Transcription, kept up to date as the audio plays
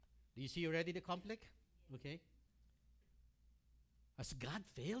Do you see already the conflict? Okay. Has God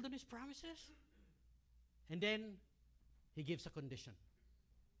failed on his promises? And then he gives a condition.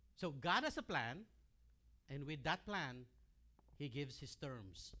 So God has a plan, and with that plan, he gives his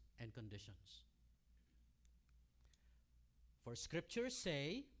terms and conditions. For scriptures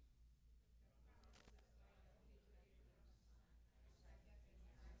say,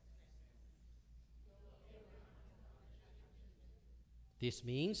 this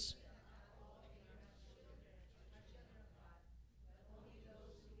means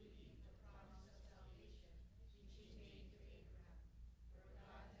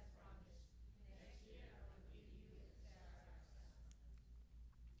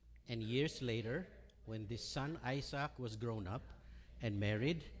and years later, when this son Isaac was grown up and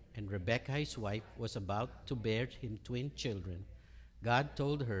married, and Rebekah his wife was about to bear him twin children, God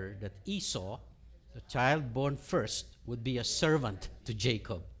told her that Esau, the child born first, would be a servant to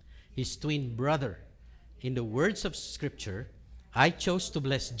Jacob, his twin brother. In the words of Scripture, I chose to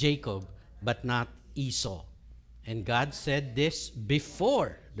bless Jacob, but not Esau. And God said this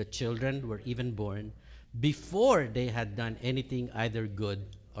before the children were even born, before they had done anything either good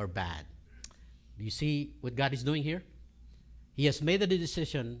or bad. Do you see what God is doing here? He has made the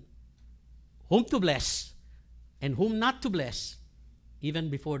decision whom to bless and whom not to bless, even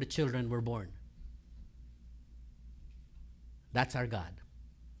before the children were born. That's our God.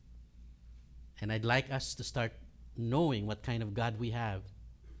 And I'd like us to start knowing what kind of God we have,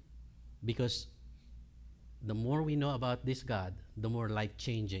 because the more we know about this God, the more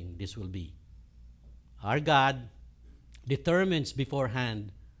life-changing this will be. Our God determines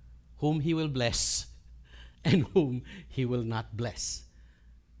beforehand whom he will bless and whom he will not bless.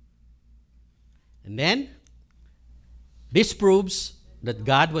 And then, this proves that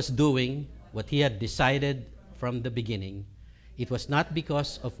God was doing what he had decided from the beginning. It was not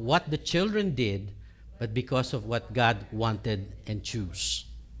because of what the children did, but because of what God wanted and chose.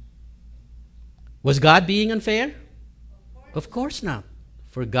 Was God being unfair? Of course not.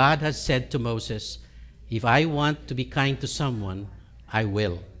 For God has said to Moses, if I want to be kind to someone, I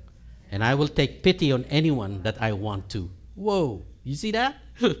will. And I will take pity on anyone that I want to. Whoa, you see that?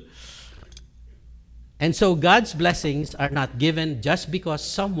 And so God's blessings are not given just because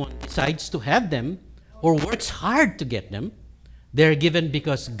someone decides to have them or works hard to get them. They're given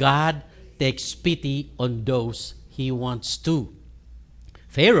because God takes pity on those he wants to.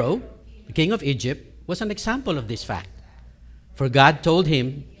 Pharaoh, the king of Egypt, was an example of this fact. For God told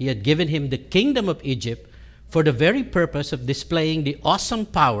him he had given him the kingdom of Egypt for the very purpose of displaying the awesome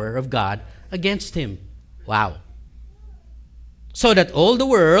power of God against him. Wow. So that all the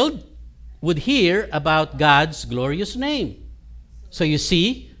world would hear about God's glorious name. So you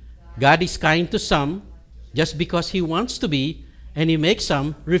see, God is kind to some just because he wants to be, and he makes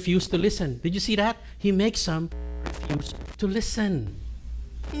some refuse to listen. Did you see that? He makes some refuse to listen.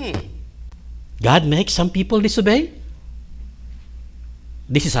 God makes some people disobey?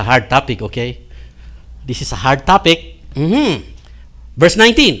 This is a hard topic, okay? This is a hard topic. Verse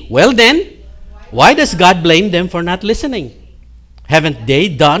 19. Well then, why does God blame them for not listening? Haven't they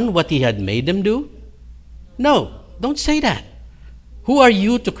done what he had made them do? No, don't say that. Who are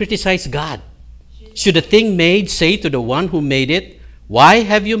you to criticize God? Should a thing made say to the one who made it, why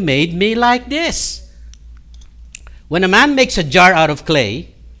have you made me like this? When a man makes a jar out of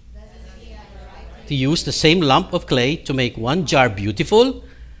clay, to use the same lump of clay to make one jar beautiful,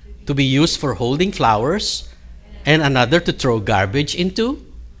 to be used for holding flowers, and another to throw garbage into?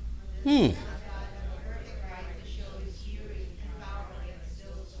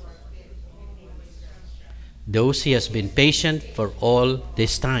 Those he has been patient for all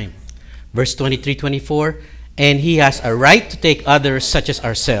this time. Verse 23-24, and he has a right to take others such as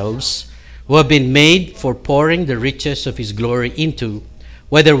ourselves, who have been made for pouring the riches of his glory into,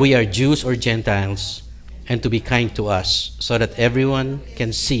 whether we are Jews or Gentiles, and to be kind to us, so that everyone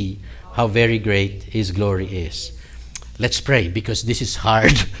can see how very great his glory is. Let's pray, because this is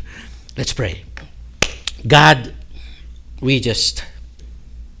hard. Let's pray. God, we just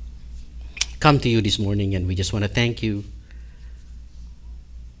come to you this morning, and we just want to thank you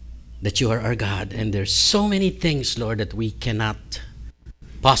that you are our God. And there's so many things, Lord, that we cannot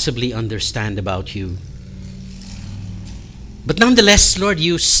possibly understand about you. But nonetheless, Lord,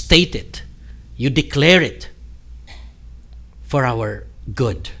 you state it. You declare it for our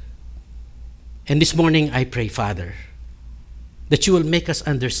good. And this morning, I pray, Father, that you will make us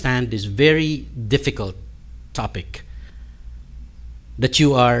understand this very difficult topic, that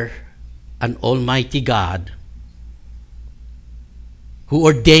you are an almighty God who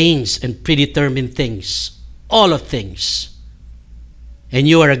ordains and predetermines things, all of things. And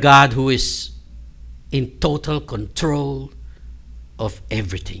you are a God who is in total control of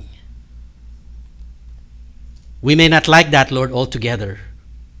everything. We may not like that, Lord, altogether.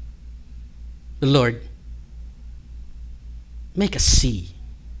 But Lord, make us see.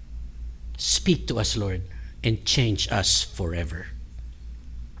 Speak to us, Lord, and change us forever.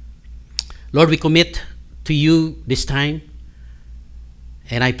 Lord, we commit to you this time,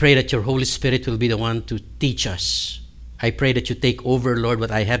 and I pray that your Holy Spirit will be the one to teach us. I pray that you take over, Lord,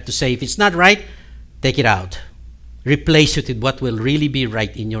 what I have to say. If it's not right, take it out. Replace it with what will really be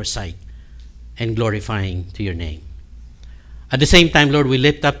right in your sight and glorifying to your name. At the same time, Lord, we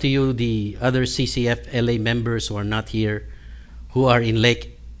lift up to you the other CCF LA members who are not here, who are in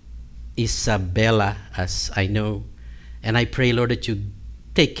Lake Isabela, as I know. And I pray, Lord, that you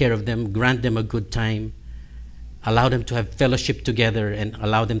take care of them, grant them a good time, allow them to have fellowship together, and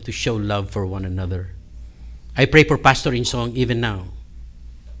allow them to show love for one another. I pray for Pastor Insong even now,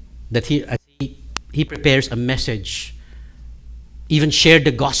 that as he prepares a message, even share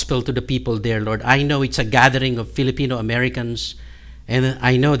the gospel to the people there, Lord. I know it's a gathering of Filipino Americans, and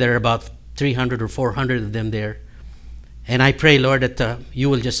I know there are about 300 or 400 of them there. And I pray, Lord, that you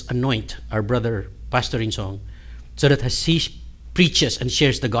will just anoint our brother, Pastor Insong, so that as he preaches and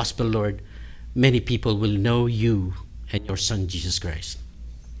shares the gospel, Lord, many people will know you and your Son, Jesus Christ.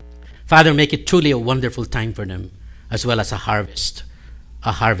 Father, make it truly a wonderful time for them, as well as a harvest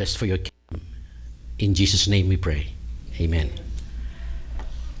for your kingdom. In Jesus' name we pray. Amen.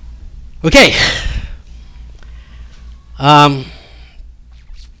 Okay.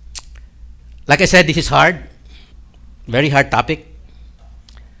 Like I said, this is hard. Very hard topic.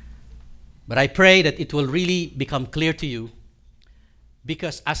 But I pray that it will really become clear to you,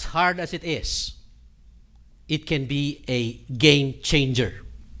 because as hard as it is, it can be a game changer.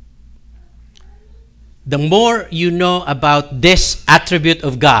 The more you know about this attribute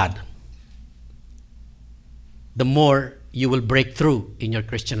of God, the more you will break through in your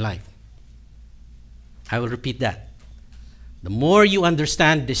Christian life. I will repeat that. The more you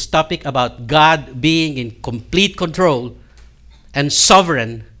understand this topic about God being in complete control and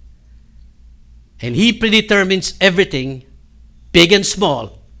sovereign, and He predetermines everything, big and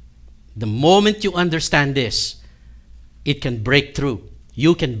small, the moment you understand this, it can break through.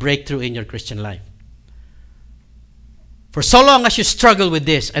 You can break through in your Christian life. For so long as you struggle with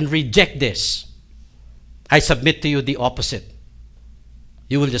this and reject this, I submit to you the opposite.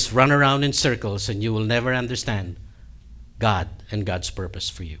 You will just run around in circles and you will never understand God and God's purpose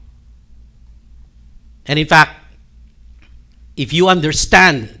for you. And in fact, if you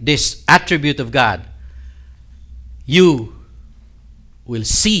understand this attribute of God, you will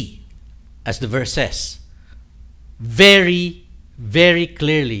see, as the verse says, very, very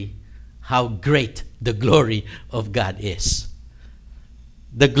clearly how great the glory of God is.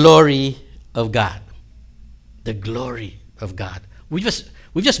 The glory of God. The glory of God. We've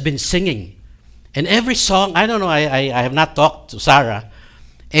just been singing. And every song, I don't know, I have not talked to Sarah,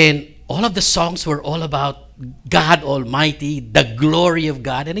 and all of the songs were all about God Almighty, the glory of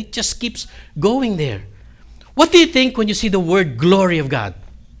God, and it just keeps going there. What do you think when you see the word glory of God?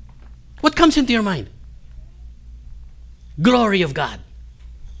 What comes into your mind? Glory of God.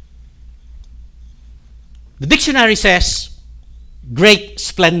 The dictionary says great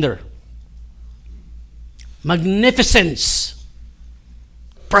splendor, magnificence,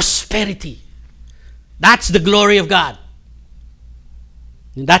 prosperity. That's the glory of God.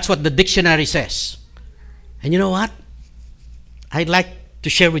 And that's what the dictionary says. And you know what? I'd like to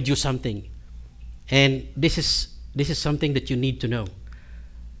share with you something. And this is something that you need to know.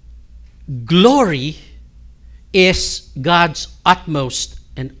 Glory is God's utmost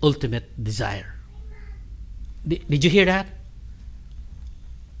and ultimate desire. Did you hear that?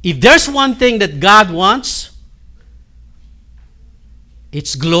 If there's one thing that God wants,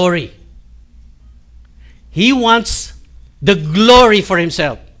 it's glory. He wants the glory for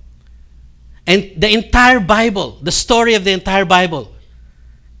Himself. And the entire Bible, the story of the entire Bible,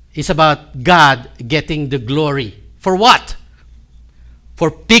 is about God getting the glory. For what?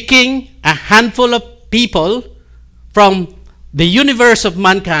 For picking a handful of people from the universe of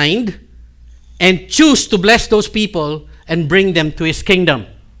mankind and choose to bless those people and bring them to His kingdom,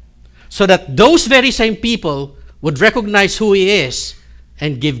 so that those very same people would recognize who He is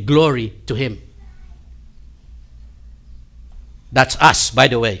and give glory to Him. That's us, by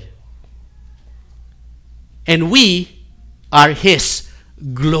the way. And we are His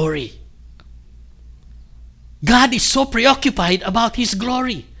glory. God is so preoccupied about His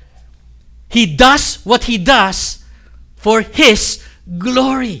glory. He does what He does for His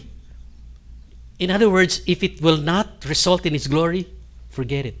glory. In other words, if it will not result in His glory,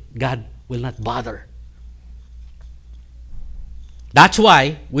 forget it. God will not bother. That's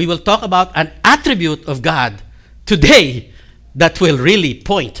why we will talk about an attribute of God today that will really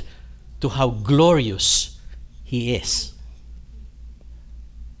point to how glorious He is.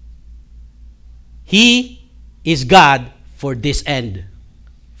 He is God for this end,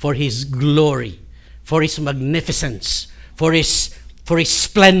 for His glory, for His magnificence, for His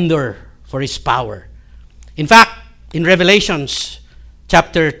splendor, for His power. In fact, in Revelations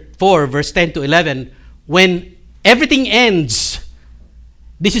chapter 4, verse 10 to 11, when everything ends,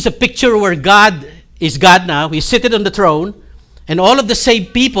 this is a picture where God is God now. He's seated on the throne, and all of the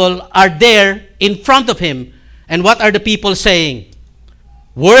saved people are there in front of Him. And what are the people saying?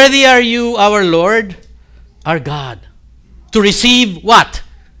 Worthy are you, our Lord, our God, to receive what?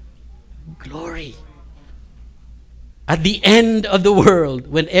 Glory. At the end of the world,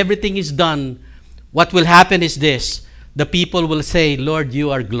 when everything is done, what will happen is this. The people will say, Lord,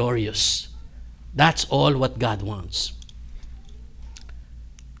 you are glorious. That's all what God wants.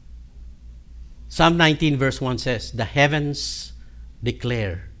 Psalm 19 verse 1 says, the heavens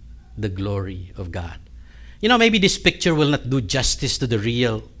declare the glory of God. You know, maybe this picture will not do justice to the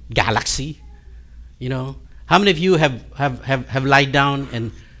real galaxy. You know, how many of you have lied down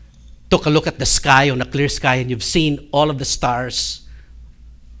and took a look at the sky, on a clear sky, and you've seen all of the stars?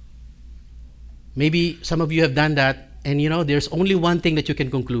 Maybe some of you have done that, and you know, there's only one thing that you can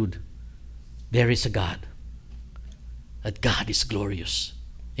conclude. There is a God. That God is glorious.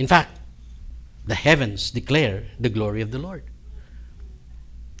 In fact, the heavens declare the glory of the Lord.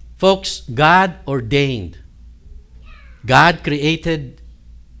 Folks, God ordained His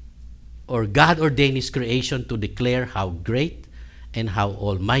creation to declare how great and how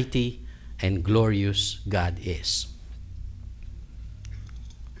almighty and glorious God is.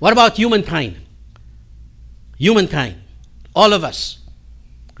 What about humankind? Humankind, all of us,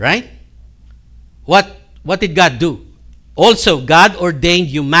 right? What did God do? Also, God ordained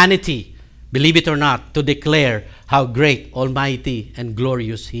humanity, believe it or not, to declare how great, almighty, and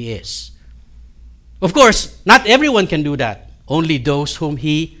glorious He is. Of course, not everyone can do that. Only those whom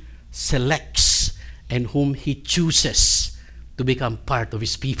He selects and whom He chooses to become part of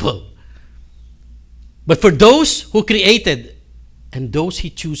His people. But for those who created and those He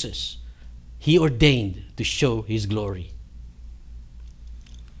chooses, He ordained to show His glory.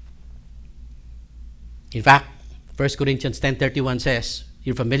 In fact, 1 Corinthians 10:31 says,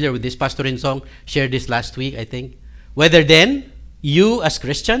 you're familiar with this, Pastor Rinsong shared this last week, I think. Whether then, you as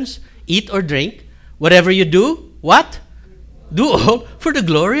Christians, eat or drink, whatever you do, what? Do all for the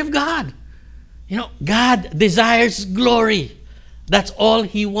glory of God. You know, God desires glory. That's all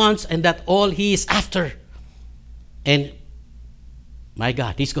He wants, and that's all He is after. And my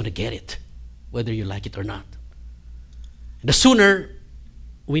God, He's going to get it, whether you like it or not. The sooner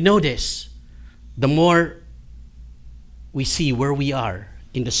we know this, the more we see where we are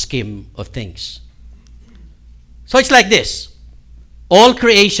in the scheme of things. So it's like this. All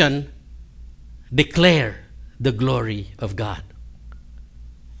creation declare the glory of God.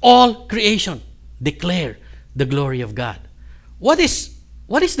 All creation declare the glory of God. What is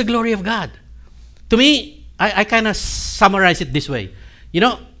the glory of God? To me, I kind of summarize it this way. You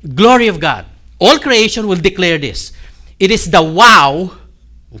know, glory of God. All creation will declare this. It is the wow,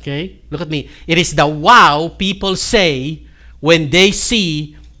 okay? Look at me. It is the wow people say when they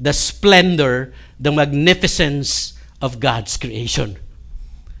see the splendor, the magnificence of God's creation.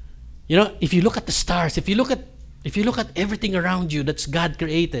 You know, if you look at the stars, if you look at everything around you that's God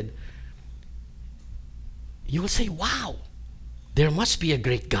created, you will say, wow, there must be a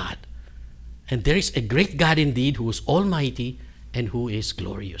great God. And there is a great God indeed who is almighty and who is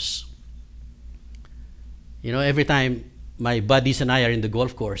glorious. You know, every time my buddies and I are in the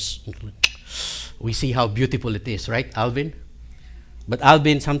golf course, we see how beautiful it is, right, Alvin? But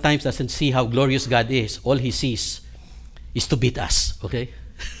Alvin sometimes doesn't see how glorious God is. All he sees is to beat us, okay?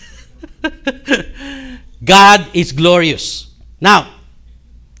 God is glorious. Now,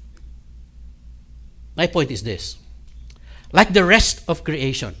 my point is this. Like the rest of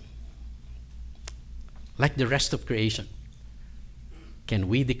creation, can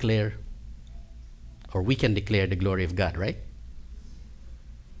we declare, or we can declare the glory of God, right?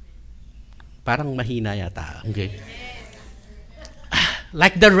 Parang mahina yata, okay?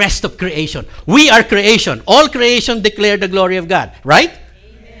 Like the rest of creation. We are creation. All creation declare the glory of God, right?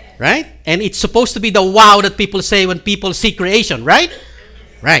 Amen. Right? And it's supposed to be the wow that people say when people see creation, right?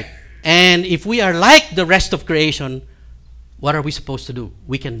 Right. And if we are like the rest of creation, what are we supposed to do?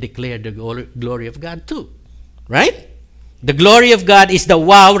 We can declare the glory of God too, right? The glory of God is the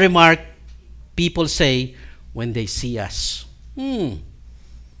wow remark people say when they see us.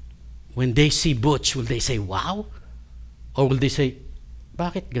 When they see Butch, will they say, wow? Or will they say,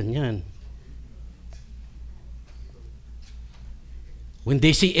 bakit ganyan? When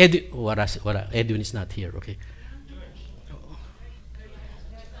they see Edwin is not here, okay?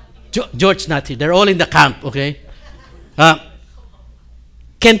 George not here. They're all in the camp, okay?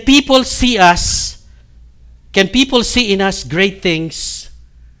 Can people see us? Can people see in us great things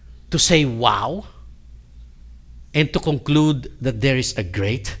to say wow? And to conclude that there is a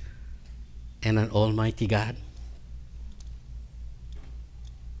great and an almighty God?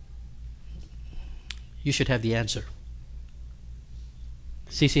 You should have the answer.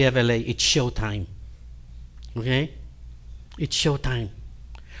 CCFLA, it's showtime. Okay? It's showtime.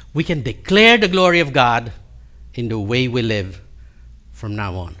 We can declare the glory of God in the way we live from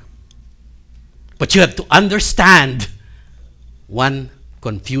now on. But you have to understand one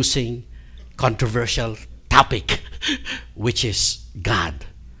confusing, controversial topic, which is God.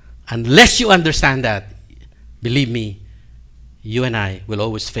 Unless you understand that, believe me, you and I will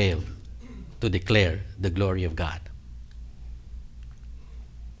always fail to declare the glory of God.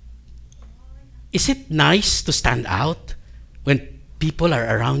 Is it nice to stand out when people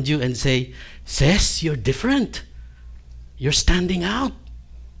are around you and say, Sis, you're different. You're standing out.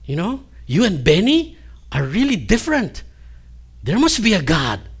 You know, you and Benny are really different. There must be a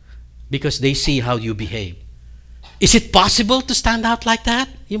God, because they see how you behave. Is it possible to stand out like that?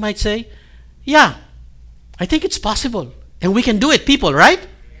 You might say, yeah, I think it's possible. And we can do it, people, right?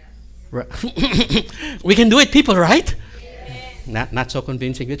 We can do it, people, right? Not so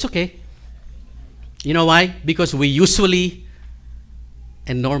convincing. It's okay. You know why? Because we usually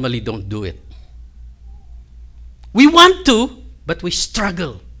and normally don't do it. We want to, but we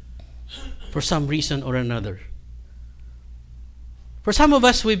struggle for some reason or another. For some of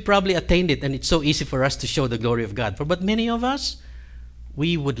us, we've probably attained it, and it's so easy for us to show the glory of God. But many of us,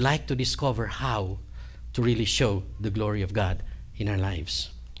 we would like to discover how to really show the glory of God in our lives.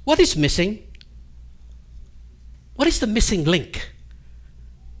 What is missing? What is the missing link?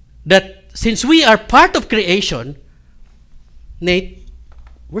 That since we are part of creation, Nate,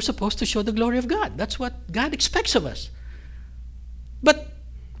 we're supposed to show the glory of God. That's what God expects of us. But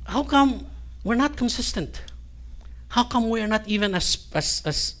how come we're not consistent? How come we are not even as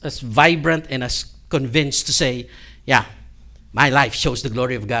vibrant and as convinced to say, yeah, my life shows the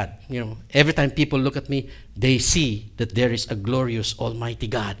glory of God. You know, every time people look at me, they see that there is a glorious, almighty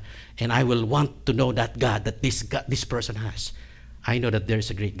God, and I will want to know that God that this person has. I know that there is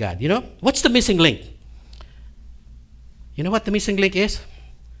a great God. You know, what's the missing link? You know what the missing link is?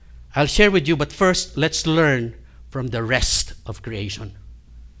 I'll share with you, but first, let's learn from the rest of creation.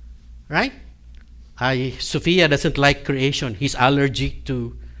 Right? Sophia doesn't like creation. He's allergic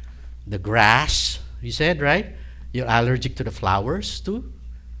to the grass, you said, right? You're allergic to the flowers too?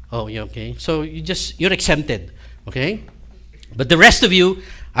 Oh, yeah, okay. So you're exempted, okay? But the rest of you,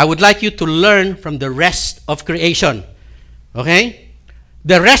 I would like you to learn from the rest of creation, okay?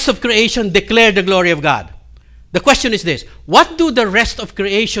 The rest of creation declare the glory of God. The question is this: what do the rest of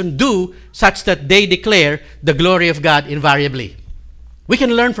creation do such that they declare the glory of God invariably? We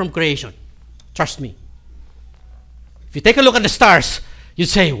can learn from creation. Trust me. If you take a look at the stars, you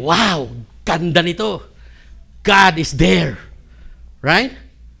say, wow, ganda nito. God is there. Right?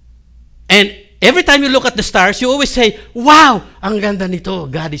 And every time you look at the stars, you always say, wow, ang ganda nito.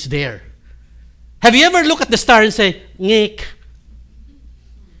 God is there. Have you ever looked at the star and say, ngik?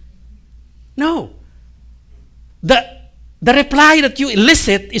 No. The reply that you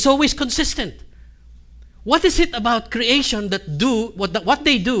elicit is always consistent. What is it about creation that do what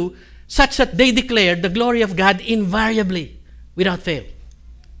they do such that they declare the glory of God invariably, without fail?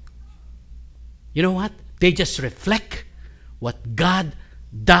 You know what? They just reflect what God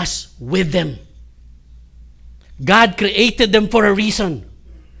does with them. God created them for a reason,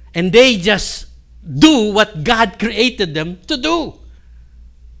 and they just do what God created them to do.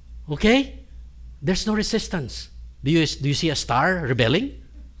 Okay? There's no resistance. Do you see a star rebelling?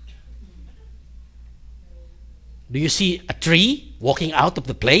 Do you see a tree walking out of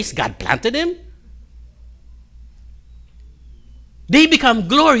the place God planted him? They become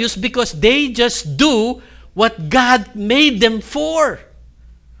glorious because they just do what God made them for.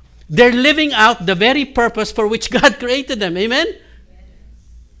 They're living out the very purpose for which God created them. Amen?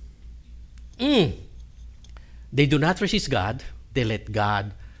 They do not resist God. They let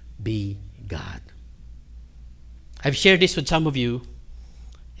God be God. I've shared this with some of you,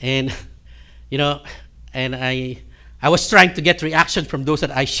 and you know, and I was trying to get reaction from those that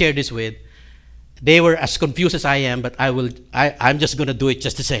I shared this with. They were as confused as I am, but I'm just going to do it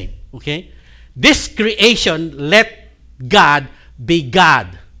just the same. Okay? This creation let God be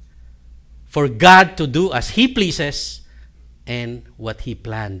God. for God to do as He pleases and what He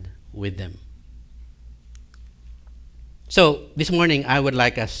planned with them. So, this morning, I would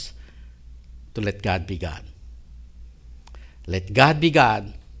like us to let God be God. Let God be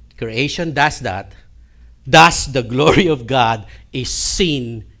God. Creation does that. Thus, the glory of God is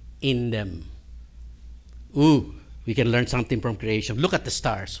seen in them. Ooh, we can learn something from creation. Look at the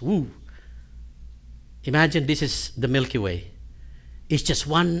stars. Ooh. Imagine this is the Milky Way. It's just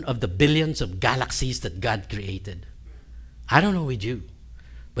one of the billions of galaxies that God created. I don't know with you,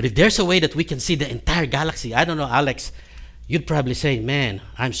 but if there's a way that we can see the entire galaxy, I don't know, Alex, you'd probably say, man,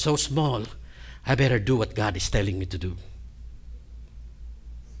 I'm so small, I better do what God is telling me to do.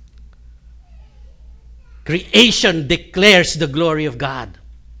 Creation declares the glory of God.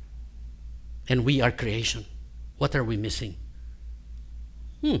 And we are creation. What are we missing?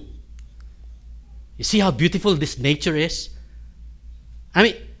 You see how beautiful this nature is? I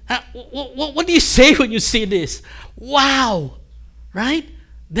mean, what do you say when you see this? Wow! Right?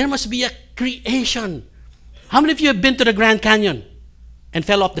 There must be a creation. How many of you have been to the Grand Canyon and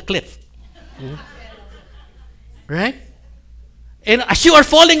fell off the cliff? Right? And as you are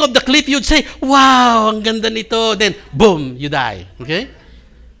falling off the cliff, you'd say, wow, ang ganda nito. Then, boom, you die. Okay?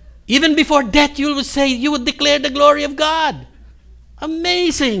 Even before death, you would say, you would declare the glory of God.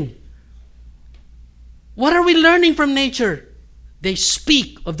 Amazing. What are we learning from nature? They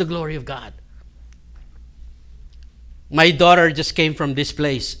speak of the glory of God. My daughter just came from this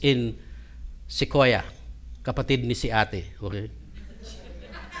place in Sequoia. Kapatid ni si ate. Okay?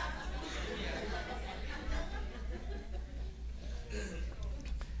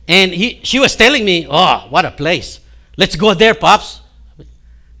 And she was telling me, oh, what a place. Let's go there, Pops.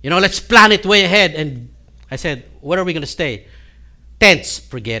 Let's plan it way ahead. And I said, where are we going to stay? Tents.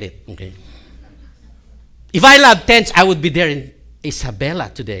 Forget it. Okay. If I love tents, I would be there in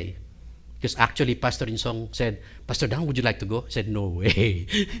Isabela today. Because actually, Pastor Insong said, Pastor Dan, would you like to go? I said, no way.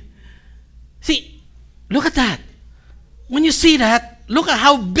 See, look at that. When you see that, look at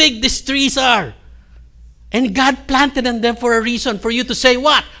how big these trees are. And God planted them for a reason, for you to say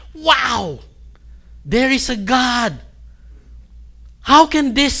what? Wow! There is a God. How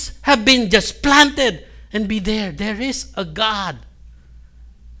can this have been just planted and be there? There is a God.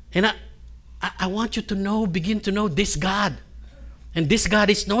 And I want you to begin to know this God. And this God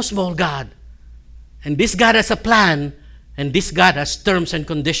is no small God. And this God has a plan, and this God has terms and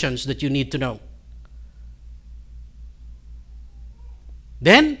conditions that you need to know.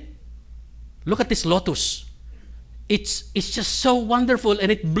 Then, look at this lotus. It's just so wonderful, and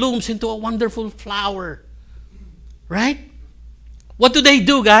it blooms into a wonderful flower. Right? What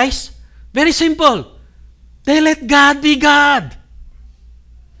do, guys? Very simple. They let God be God.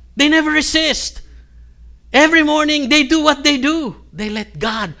 They never resist. Every morning, they do what they do. They let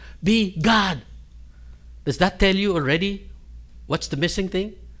God be God. Does that tell you already what's the missing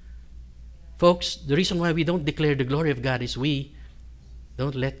thing? Folks, the reason why we don't declare the glory of God is we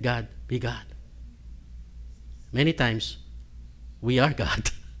don't let God be God. Many times, we are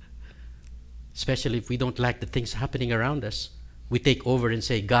God. Especially if we don't like the things happening around us. We take over and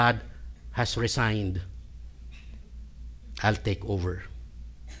say, God has resigned. I'll take over.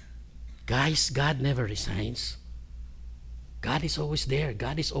 Guys, God never resigns. God is always there.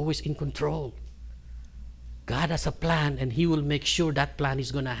 God is always in control. God has a plan, and He will make sure that plan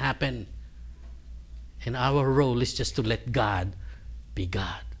is going to happen. And our role is just to let God be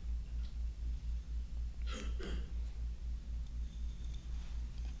God.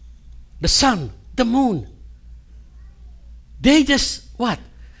 The sun, the moon, they just, what?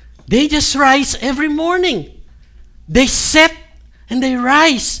 They just rise every morning. They set and they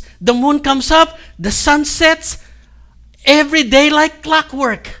rise. The moon comes up, the sun sets every day like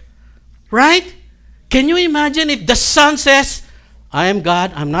clockwork. Right? Can you imagine if the sun says, I am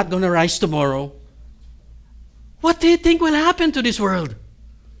God, I'm not going to rise tomorrow? What do you think will happen to this world?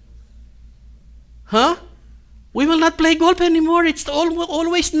 Huh? We will not play golf anymore. It's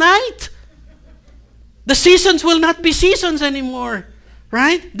always night. The seasons will not be seasons anymore.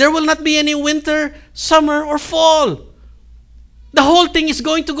 Right? There will not be any winter, summer, or fall. The whole thing is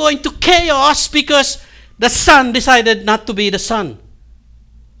going to go into chaos because the sun decided not to be the sun.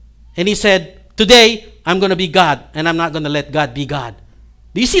 And he said, today, I'm going to be God, and I'm not going to let God be God.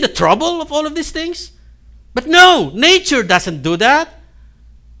 Do you see the trouble of all of these things? But no, nature doesn't do that.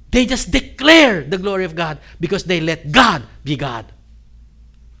 They just declare the glory of God because they let God be God.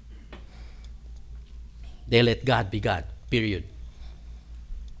 They let God be God, period.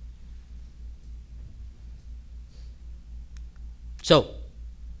 So,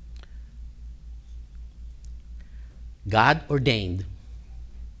 God ordained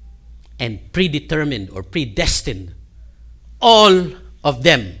and predetermined or predestined all of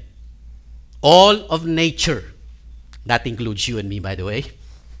them, all of nature. That includes you and me, by the way.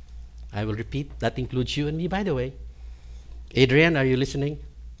 I will repeat, that includes you and me, by the way. Adrian, are you listening?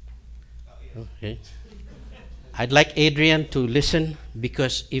 Okay. I'd like Adrian to listen,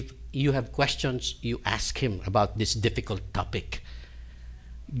 because if you have questions, you ask him about this difficult topic.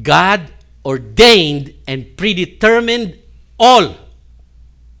 God ordained and predetermined all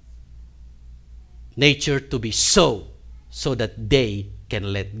nature to be so that they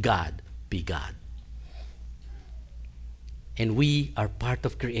can let God be God. And we are part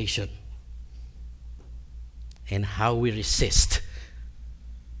of creation. And how we resist,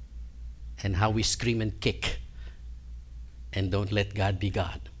 and how we scream and kick, and don't let God be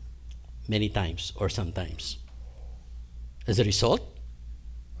God, many times or sometimes. As a result,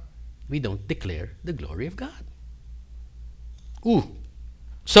 we don't declare the glory of God.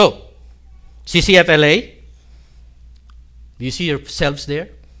 So, CCFLA, do you see yourselves there?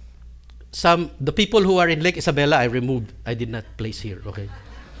 The people who are in Lake Isabela, I did not place here, okay?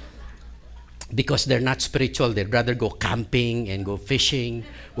 Because they're not spiritual, they'd rather go camping and go fishing.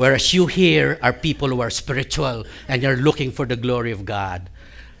 Whereas you here are people who are spiritual and you're looking for the glory of God.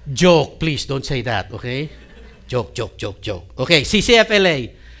 Joke, please don't say that, okay? Joke. Okay,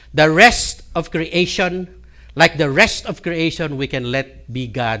 CCFLA, the rest of creation, like the rest of creation, we can let be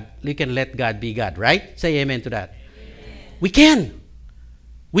God. We can let God be God, right? Say amen to that. Amen.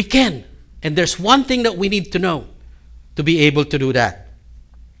 We can. And there's one thing that we need to know to be able to do that.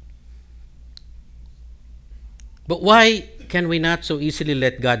 But why can we not so easily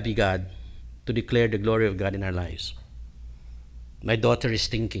let God be God, to declare the glory of God in our lives? My daughter is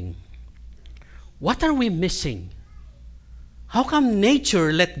thinking, what are we missing? How come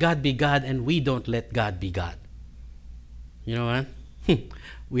nature let God be God and we don't let God be God? You know what?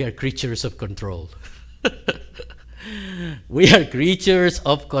 We are creatures of control. We are creatures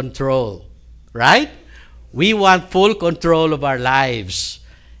of control, right? We want full control of our lives.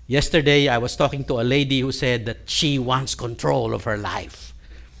 Yesterday, I was talking to a lady who said that she wants control of her life.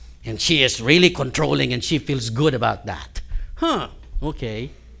 And she is really controlling and she feels good about that. Okay.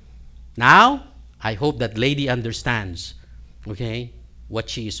 Now, I hope that lady understands, okay, what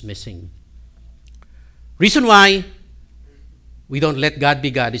she is missing. Reason why we don't let God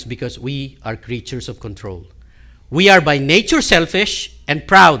be God is because we are creatures of control. We are by nature selfish and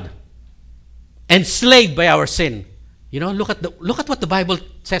proud, enslaved by our sin. You know, look at what the Bible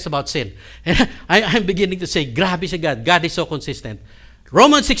says about sin. And I'm beginning to say, grabe si God. God is so consistent.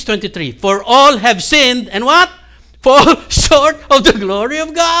 Romans 6:23, for all have sinned and what? Fall short of the glory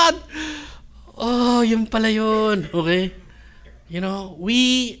of God. Oh, yun pala yun. Okay? You know,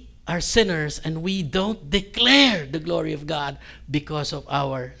 we are sinners and we don't declare the glory of God because of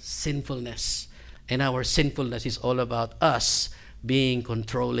our sinfulness. And our sinfulness is all about us being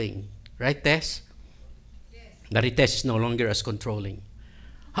controlling. Right, Tess? That Tess is no longer as controlling.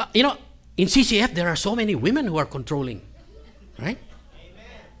 You know, in CCF, there are so many women who are controlling. Right?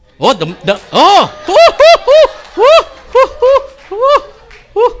 Oh,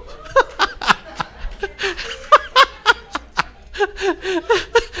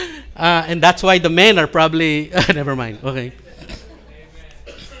 and that's why the men are probably, never mind, okay.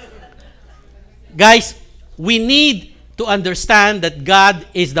 Guys, we need to understand that God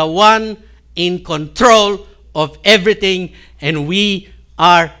is the one in control of everything and we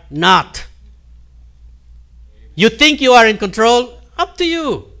are not. You think you are in control? Up to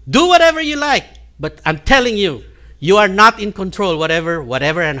you. Do whatever you like. But I'm telling you, you are not in control,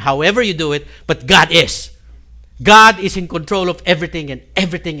 whatever, and however you do it, but God is. God is in control of everything,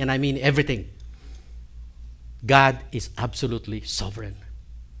 and I mean everything. God is absolutely sovereign.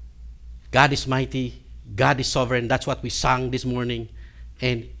 God is mighty. God is sovereign. That's what we sang this morning.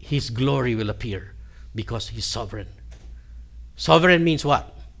 And His glory will appear because He's sovereign. Sovereign means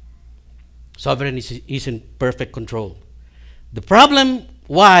what? Sovereign is in perfect control. The problem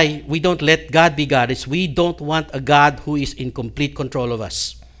why we don't let God be God is we don't want a God who is in complete control of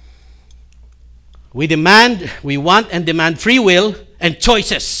us. We want and demand free will and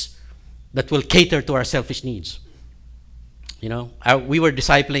choices that will cater to our selfish needs. You know, we were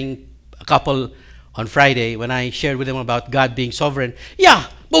discipling a couple on Friday when I shared with them about God being sovereign. Yeah,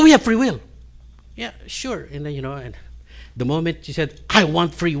 but we have free will. Yeah, sure. And then, and the moment she said, I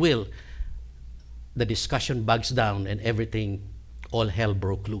want free will, the discussion bugs down and everything, all hell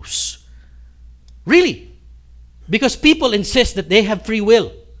broke loose. Really? Because people insist that they have free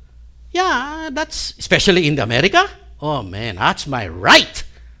will. Yeah, that's, especially in America. Oh man, that's my right.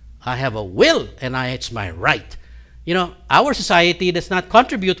 I have a will and it's my right. Our society does not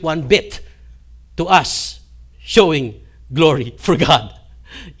contribute one bit to us showing glory for God.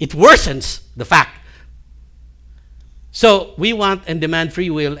 It worsens the fact. So we want and demand free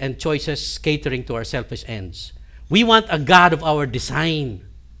will and choices catering to our selfish ends. We want a God of our design.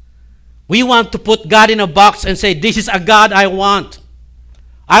 We want to put God in a box and say, this is a God I want.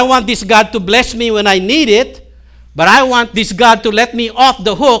 I want this God to bless me when I need it, but I want this God to let me off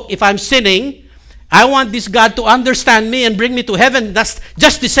the hook if I'm sinning. I want this God to understand me and bring me to heaven. That's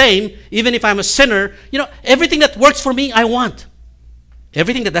just the same, even if I'm a sinner. Everything that works for me, I want.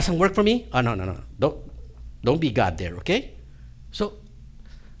 Everything that doesn't work for me, no. Don't be God there, okay? So,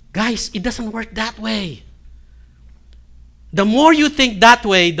 guys, it doesn't work that way. The more you think that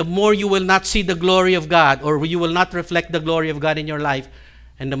way, the more you will not see the glory of God, or you will not reflect the glory of God in your life,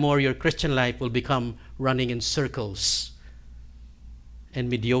 and the more your Christian life will become running in circles and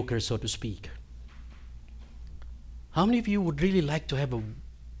mediocre, so to speak. How many of you would really like to have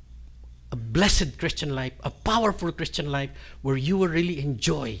a blessed Christian life, a powerful Christian life, where you will really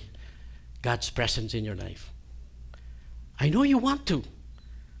enjoy God's presence in your life? I know you want to,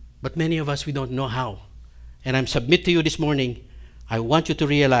 but many of us, we don't know how. And I'm submit to you this morning, I want you to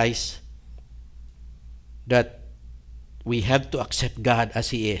realize that we have to accept God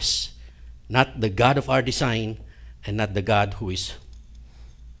as He is, not the God of our design, and not the God who is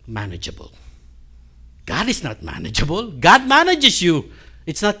manageable. God is not manageable. God manages you.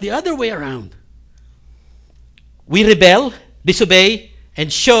 It's not the other way around. We rebel, disobey,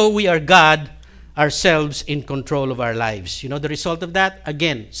 and show we are God ourselves in control of our lives. The result of that?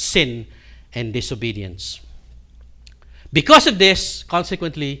 Again, sin and disobedience. Because of this,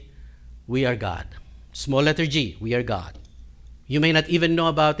 consequently, we are God. Small letter G, we are God. You may not even know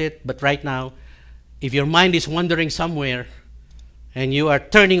about it, but right now, if your mind is wandering somewhere and you are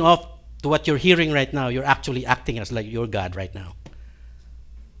turning off to what you're hearing right now, you're actually acting as like you're God right now.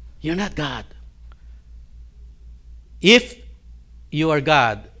 You're not God. If you are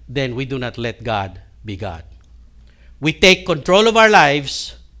God, then we do not let God be God. We take control of our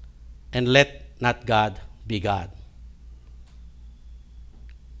lives and let not God be God.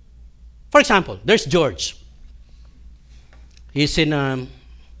 For example, there's George. He's in Lake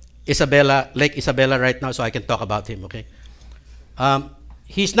Isabela right now, so I can talk about him, okay?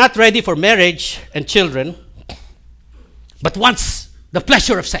 He's not ready for marriage and children, but wants the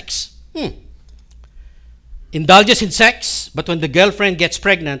pleasure of sex. Indulges in sex, but when the girlfriend gets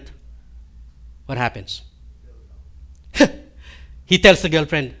pregnant, what happens? He tells the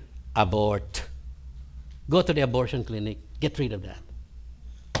girlfriend, abort. Go to the abortion clinic. Get rid of that.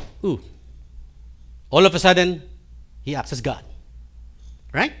 Ooh. All of a sudden, he acts as God.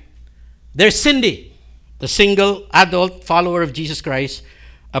 Right? There's Cindy, the single adult follower of Jesus Christ,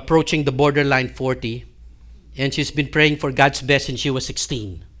 approaching the borderline 40, and she's been praying for God's best since she was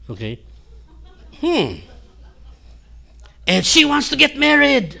 16. Okay? And she wants to get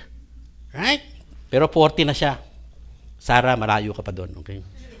married. Right? Pero 40 na siya. Sarah, malayo ka pa doon. Okay?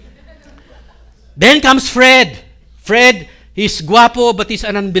 Then comes Fred. Fred, he's guapo, but he's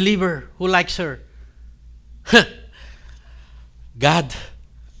an unbeliever who likes her. God,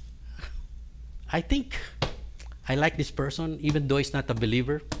 I think I like this person, even though he's not a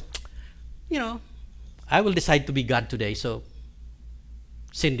believer. I will decide to be God today, so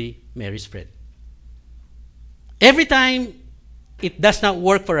Cindy marries Fred. Every time it does not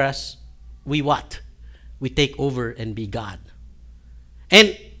work for us, we what? We take over and be God.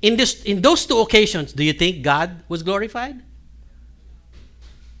 And in those two occasions, do you think God was glorified?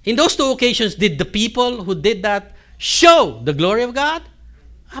 In those two occasions, did the people who did that show the glory of God?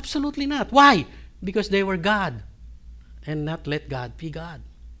 Absolutely not. Why? Because they were God and not let God be God.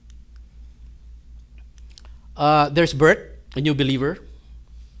 There's Bert, a new believer,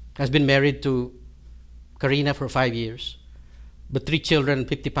 has been married to Karina for 5 years, but 3 children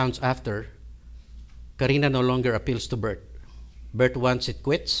 50 pounds after, Karina no longer appeals to Bert. Bert once it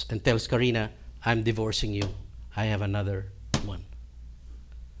quits and tells Karina, I'm divorcing you. I have another one.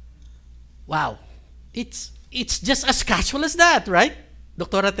 Wow. It's just as casual as that, right,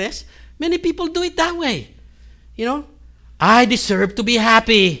 Dr. Tess? Many people do it that way. I deserve to be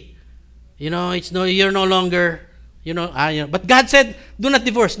happy. You're no longer, but God said, do not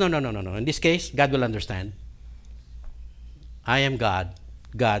divorce. No. In this case, God will understand. I am God.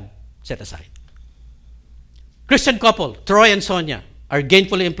 God, set aside. Christian couple, Troy and Sonia, are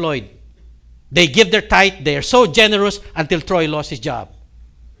gainfully employed. They give their tithe. They are so generous until Troy lost his job.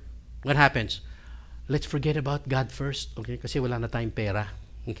 What happens? Let's forget about God first, okay? Kasi wala na tayong pera,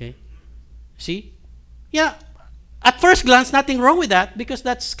 okay? See? At first glance, nothing wrong with that because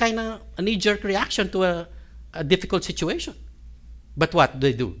that's kind of a knee-jerk reaction to a difficult situation. But what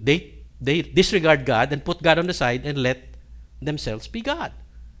do they do? They disregard God and put God on the side and let themselves be God.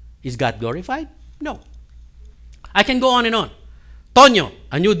 Is God glorified? No. I can go on and on. Tonyo,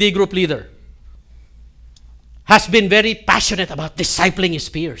 a new D group leader, has been very passionate about discipling his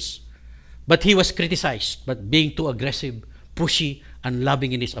peers. But he was criticized for being too aggressive, pushy, and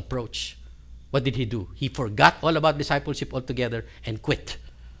loving in his approach. What did he do? He forgot all about discipleship altogether and quit.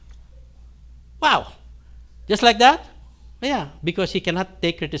 Wow. Just like that? Yeah, because he cannot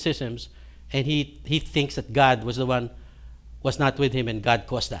take criticisms, and he thinks that God was the one, was not with him, and God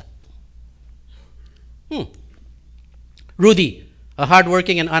caused that. Rudy, a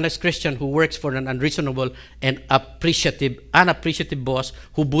hardworking and honest Christian who works for an unreasonable and unappreciative boss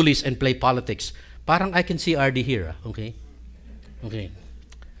who bullies and play politics. Parang I can see RD here, okay? Okay.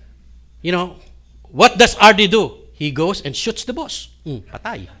 You know, what does RD do? He goes and shoots the boss.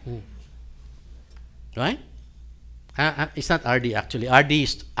 Patay. Right? It's not RD actually. RD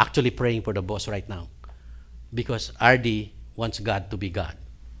is actually praying for the boss right now. Because RD wants God to be God.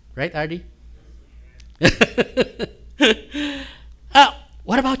 Right, RD?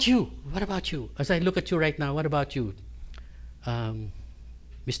 What about you? What about you? As I look at you right now, what about you?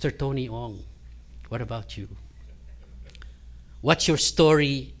 Mr. Tony Ong, what about you? What's your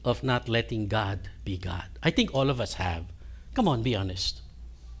story of not letting God be God? I think all of us have. Come on, be honest.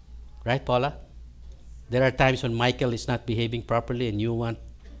 Right, Paula? There are times when Michael is not behaving properly and you want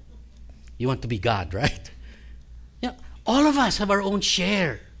to be God, right? Yeah, all of us have our own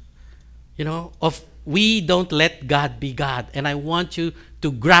share, of we don't let God be God. And I want you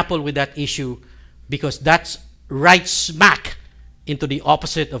to grapple with that issue because that's right smack into the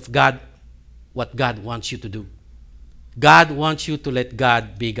opposite of God, what God wants you to do. God wants you to let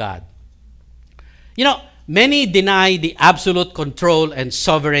God be God. Many deny the absolute control and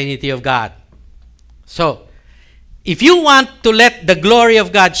sovereignty of God. So, if you want to let the glory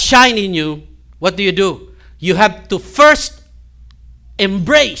of God shine in you, what do? You have to first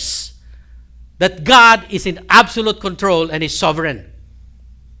embrace that God is in absolute control and is sovereign.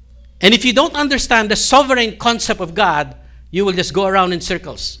 And if you don't understand the sovereign concept of God, you will just go around in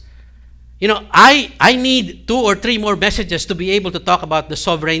circles. I need 2 or 3 more messages to be able to talk about the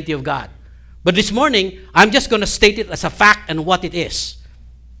sovereignty of God. But this morning, I'm just going to state it as a fact and what it is.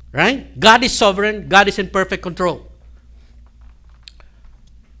 Right? God is sovereign. God is in perfect control.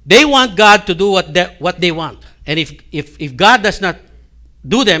 They want God to do what they want. And if God does not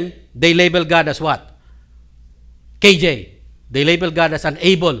do them, they label God as what? KJ. They label God as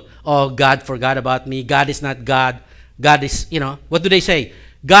unable. Oh, God forgot about me. God is not God. God is, what do they say?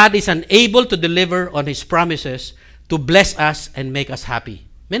 God is unable to deliver on His promises to bless us and make us happy.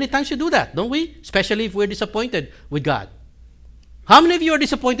 Many times you do that, don't we? Especially if we're disappointed with God. How many of you are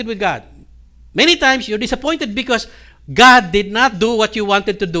disappointed with God? Many times you're disappointed because God did not do what you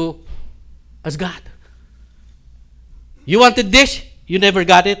wanted to do as God. You wanted this, you never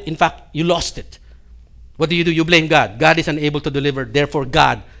got it. In fact, you lost it. What do? You blame God. God is unable to deliver, therefore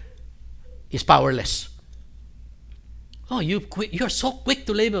God is powerless. Oh, you're so quick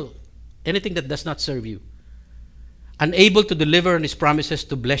to label anything that does not serve you. Unable to deliver on His promises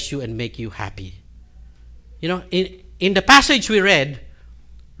to bless you and make you happy. In the passage we read,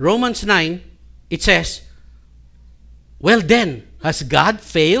 Romans 9, it says, well then, has God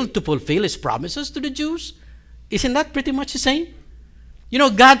failed to fulfill His promises to the Jews? Isn't that pretty much the same?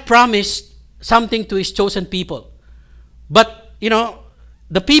 God promised something to His chosen people. But,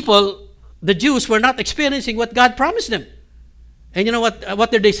 the people, the Jews, were not experiencing what God promised them. And you know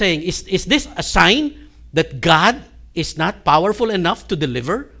what are they saying? Is this a sign that God is not powerful enough to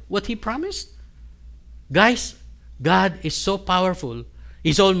deliver what He promised? Guys, God is so powerful.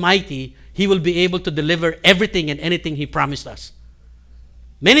 He's almighty. He will be able to deliver everything and anything He promised us.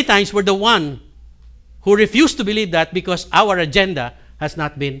 Many times we're the one who refuse to believe that because our agenda has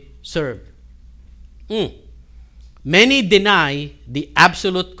not been served. Many deny the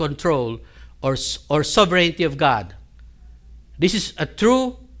absolute control or sovereignty of God. This is a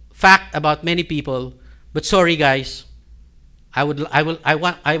true fact about many people, but sorry guys, I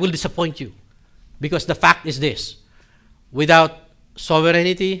will disappoint you because the fact is this: without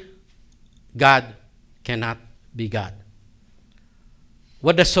sovereignty, God cannot be God.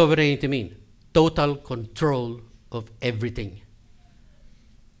 What does sovereignty mean? Total control of everything.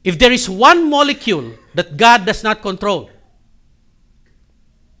 If there is one molecule that God does not control,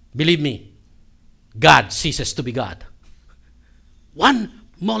 believe me, God ceases to be God. One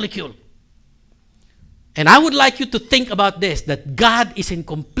molecule. And I would like you to think about this, that God is in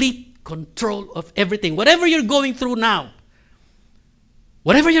complete control of everything. Whatever you're going through now,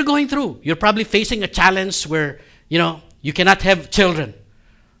 Whatever you're going through, you're probably facing a challenge where, you cannot have children.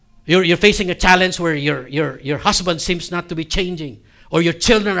 You're facing a challenge where your husband seems not to be changing, or your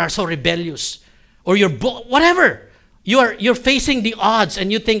children are so rebellious, or whatever. You're facing the odds,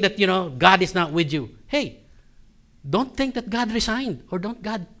 and you think that, God is not with you. Hey, don't think that God resigned, or don't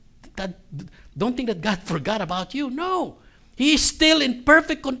think that God forgot about you. No. He is still in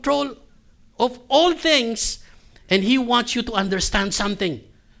perfect control of all things, and He wants you to understand something.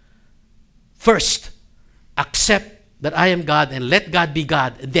 First, accept that I am God and let God be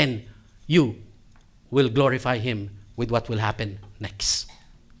God. Then you will glorify Him with what will happen next.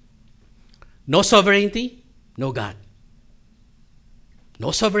 No sovereignty, no God.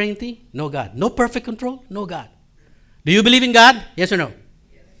 No sovereignty, no God. No perfect control, no God. Do you believe in God? Yes or no?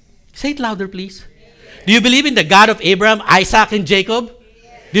 Yes. Say it louder, please. Yes. Do you believe in the God of Abraham, Isaac, and Jacob?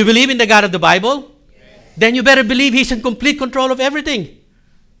 Yes. Do you believe in the God of the Bible? Yes. Then you better believe He's in complete control of everything.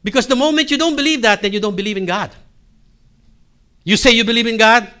 Because the moment you don't believe that, then you don't believe in God. You say you believe in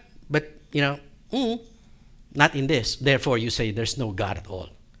God, but, not in this. Therefore, you say there's no God at all.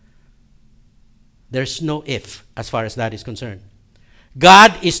 There's no if as far as that is concerned.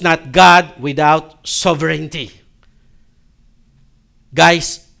 God is not God without sovereignty.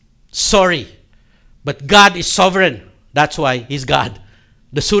 Guys, sorry, but God is sovereign. That's why He's God.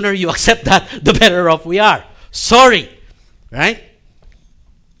 The sooner you accept that, the better off we are. Sorry, right?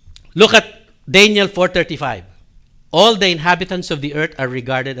 Look at Daniel 4:35. All the inhabitants of the earth are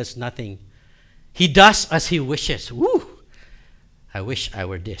regarded as nothing. He does as He wishes. Woo! I wish I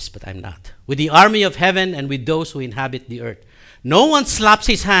were this, but I'm not. With the army of heaven and with those who inhabit the earth. No one slaps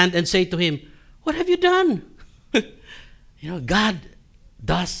his hand and say to him, what have you done? God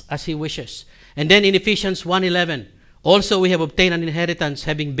does as He wishes. And then in Ephesians 1:11, also we have obtained an inheritance,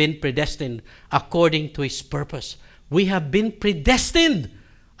 having been predestined according to His purpose. We have been predestined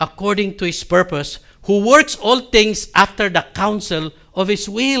according to His purpose, who works all things after the counsel of His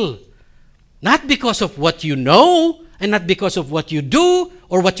will. Not because of what you know, and not because of what you do,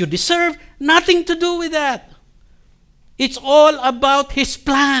 or what you deserve. Nothing to do with that. It's all about His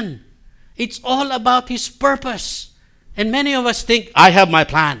plan. It's all about His purpose. And many of us think, I have my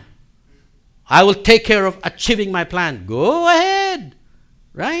plan. I will take care of achieving my plan. Go ahead.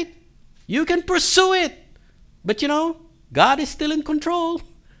 Right? You can pursue it. But God is still in control.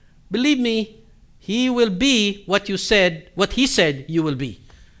 Believe me, He will be what He said you will be.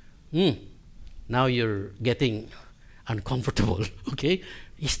 Now you're getting uncomfortable. Okay?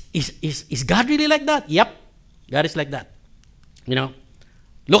 Is God really like that? Yep. God is like that.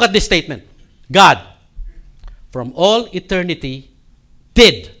 Look at this statement. God, from all eternity,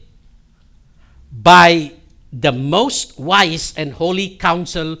 did, by the most wise and holy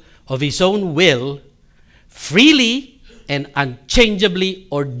counsel of His own will, freely and unchangeably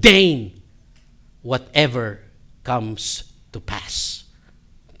ordain whatever comes to pass.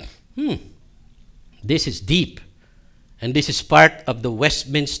 This is deep. And this is part of the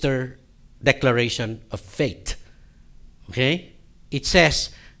Westminster Declaration of Faith. Okay? It says,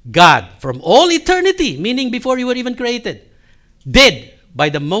 God, from all eternity, meaning before you were even created, did, by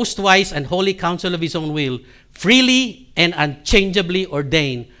the most wise and holy counsel of His own will, freely and unchangeably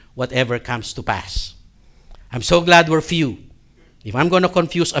ordain whatever comes to pass. I'm so glad we're few. If I'm going to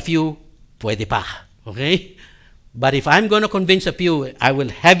confuse a few, pwede pa. Okay? But if I'm going to convince a few, I will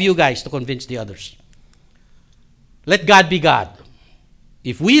have you guys to convince the others. Let God be God.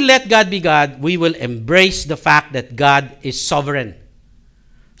 If we let God be God, we will embrace the fact that God is sovereign.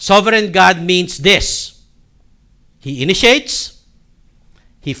 Sovereign God means this. He initiates,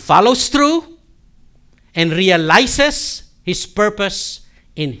 He follows through, and realizes His purpose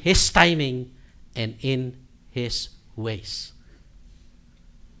in His timing and in His ways.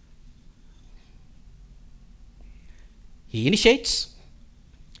 He initiates,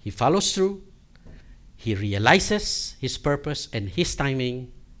 He follows through, He realizes His purpose and His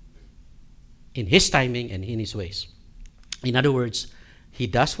timing, in His timing and in His ways. In other words, He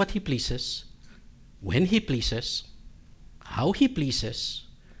does what He pleases, when He pleases, how He pleases,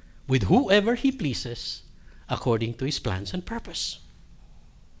 with whoever He pleases, according to His plans and purpose.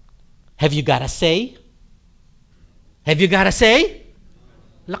 Have you got a say? Have you got a say?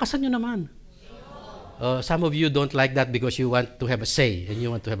 Lakasan nyo naman. Some of you don't like that because you want to have a say and you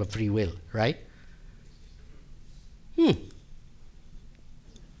want to have a free will, right?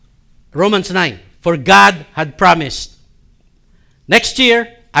 Romans 9. For God had promised, next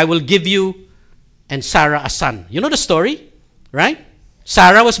year I will give you and Sarah a son. You know the story, right?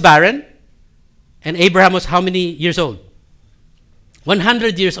 Sarah was barren and Abraham was how many years old?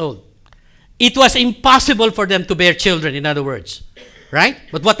 100 years old. It was impossible for them to bear children, in other words. Right?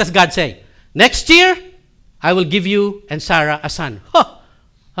 But what does God say? Next year, I will give you and Sarah a son.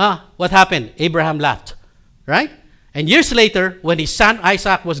 What happened? Abraham laughed. Right? And years later, when his son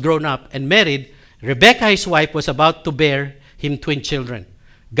Isaac was grown up and married, Rebekah, his wife, was about to bear him twin children.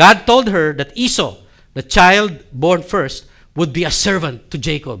 God told her that Esau, the child born first, would be a servant to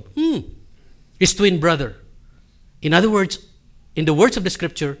Jacob, his twin brother. In other words, in the words of the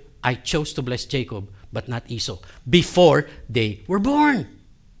scripture, I chose to bless Jacob, but not Esau, before they were born.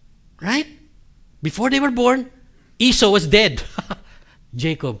 Right? Before they were born, Esau was dead.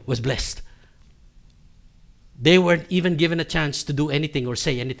 Jacob was blessed. They weren't even given a chance to do anything or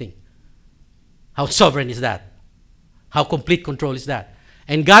say anything. How sovereign is that? How complete control is that?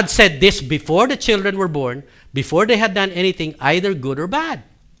 And God said this before the children were born, before they had done anything either good or bad.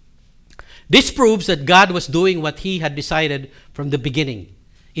 This proves that God was doing what he had decided from the beginning.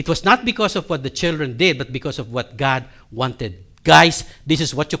 It was not because of what the children did, but because of what God wanted. Guys, this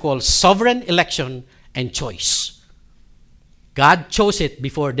is what you call sovereign election and choice. God chose it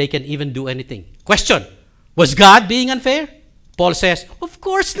before they can even do anything. Question, was God being unfair? Paul says, of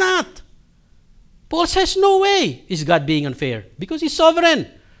course not. Paul says, no way is God being unfair because he's sovereign.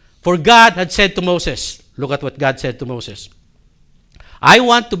 For God had said to Moses, look at what God said to Moses. I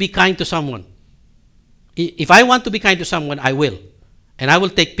want to be kind to someone. If I want to be kind to someone, I will. And I will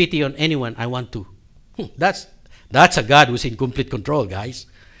take pity on anyone I want to. That's a God who's in complete control, guys.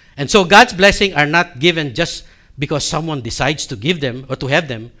 And so God's blessings are not given just because someone decides to give them or to have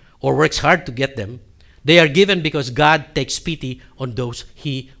them or works hard to get them. They are given because God takes pity on those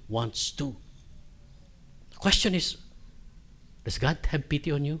he wants to. The question is, does God have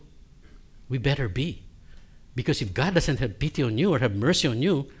pity on you? We better be. Because if God doesn't have pity on you or have mercy on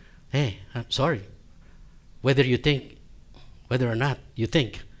you, hey, I'm sorry. Whether or not you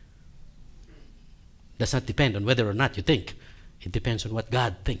think, does not depend on whether or not you think. It depends on what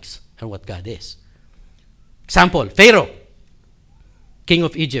God thinks and what God is. Example, Pharaoh, king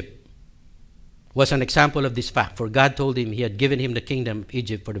of Egypt, was an example of this fact. For God told him he had given him the kingdom of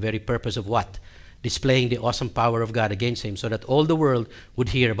Egypt for the very purpose of what? Displaying the awesome power of God against him so that all the world would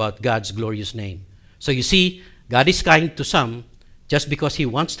hear about God's glorious name. So you see, God is kind to some just because he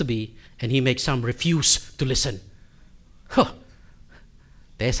wants to be, and he makes some refuse to listen.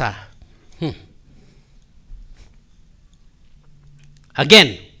 Tessa.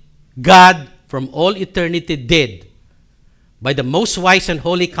 Again, God from all eternity did, by the most wise and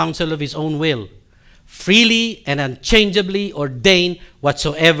holy counsel of his own will, freely and unchangeably ordain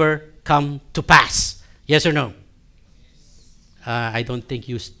whatsoever come to pass. Yes or no? I don't think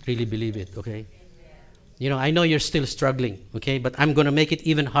you really believe it, okay? I know you're still struggling, okay? But I'm going to make it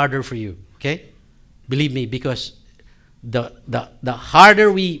even harder for you, okay? Believe me, because the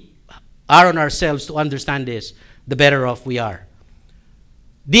harder we are on ourselves to understand this, the better off we are.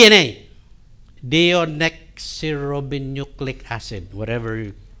 DNA, deoxyribonucleic acid,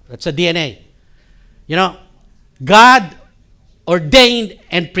 whatever. That's a DNA. God ordained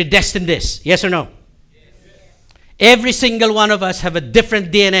and predestined this. Yes or no? Yes. Every single one of us have a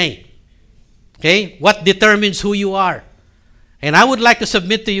different DNA. Okay? What determines who you are? And I would like to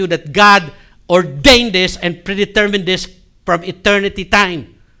submit to you that God ordained this and predetermined this from eternity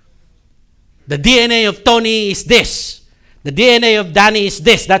time. The DNA of Tony is this. The DNA of Danny is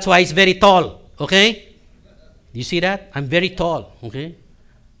this. That's why he's very tall. Okay? You see that? I'm very tall. Okay?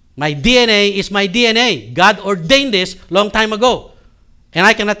 My DNA is my DNA. God ordained this long time ago. And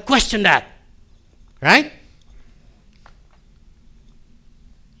I cannot question that. Right?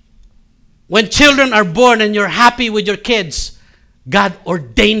 When children are born and you're happy with your kids, God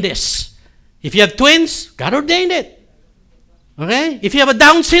ordained this. If you have twins, God ordained it. Okay? If you have a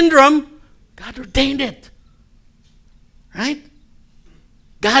Down syndrome, God ordained it. Right?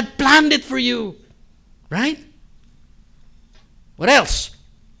 God planned it for you. Right? What else?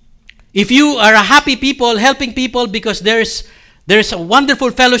 If you are a happy people, helping people because there's a wonderful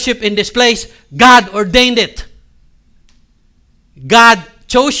fellowship in this place, God ordained it. God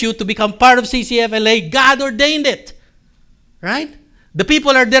chose you to become part of CCFLA. God ordained it. Right? The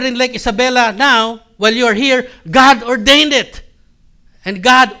people are there in Lake Isabela now, while you're here, God ordained it. And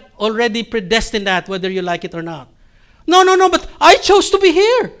God already predestined that, whether you like it or not. No, but I chose to be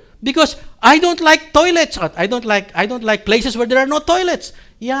here because I don't like toilets. I don't like places where there are no toilets.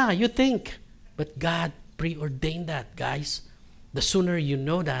 Yeah, you think. But God preordained that, guys. The sooner you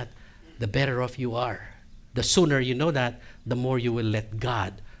know that, the better off you are. The sooner you know that, the more you will let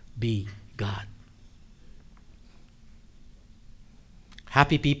God be God.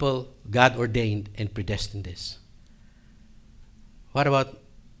 Happy people, God ordained and predestined this. What about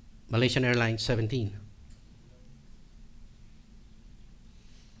Malaysian Airlines 17?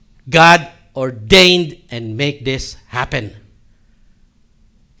 God ordained and make this happen.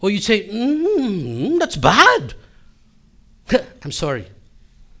 Or you'd say, that's bad. I'm sorry.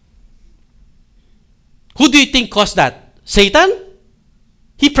 Who do you think caused that? Satan?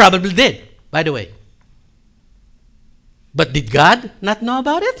 He probably did, by the way. But did God not know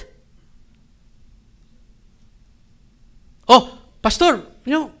about it? Oh, Pastor,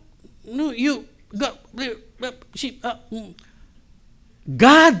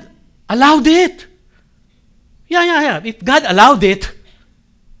 God allowed it. Yeah. If God allowed it,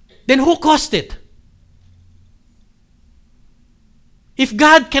 then who caused it? If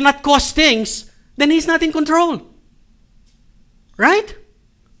God cannot cause things, then He's not in control. Right?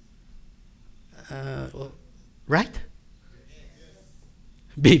 Right?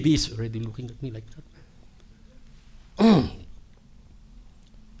 Baby is already looking at me like that.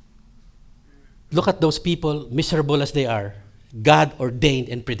 Look at those people, miserable as they are. God ordained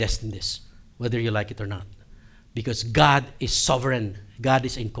and predestined this, whether you like it or not. Because God is sovereign. God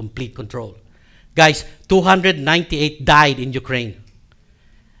is in complete control. Guys, 298 died in Ukraine.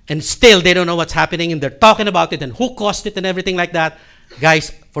 And still they don't know what's happening, and they're talking about it and who caused it and everything like that.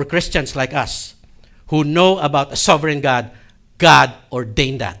 Guys, for Christians like us who know about a sovereign God, God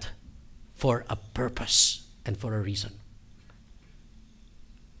ordained that for a purpose and for a reason.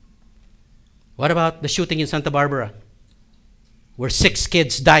 What about the shooting in Santa Barbara, where 6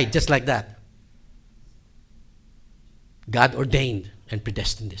 kids died just like that? God ordained and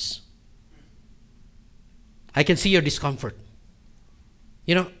predestined this. I can see your discomfort.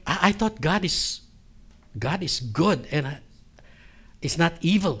 I thought God is good and it's not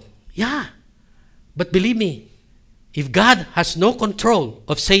evil. Yeah. But believe me, if God has no control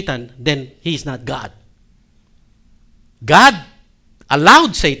of Satan, then He is not God. God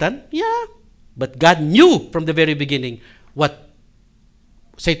allowed Satan, yeah, but God knew from the very beginning what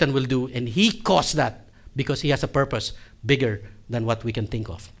Satan will do, and He caused that because He has a purpose bigger than what we can think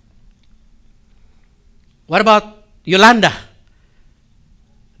of. What about Yolanda?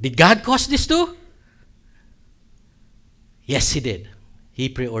 Did God cause this too? Yes, He did. He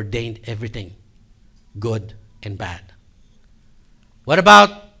preordained everything, good and bad. What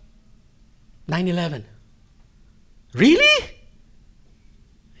about 9/11? Really?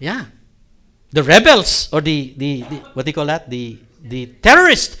 Yeah. The rebels, or the what do you call that? The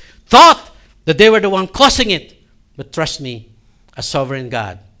terrorists thought that they were the one causing it. But trust me, a sovereign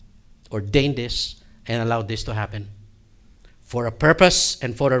God ordained this and allowed this to happen for a purpose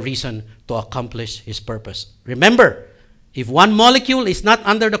and for a reason to accomplish His purpose. Remember, if one molecule is not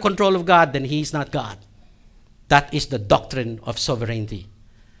under the control of God, then He is not God. That is the doctrine of sovereignty.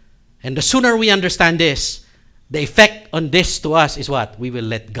 And the sooner we understand this, the effect on this to us is what? We will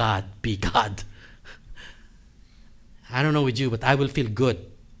let God be God. I don't know with you, but I will feel good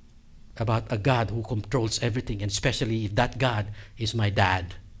about a God who controls everything, and especially if that God is my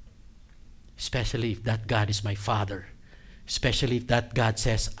dad. Especially if that God is my father. Especially if that God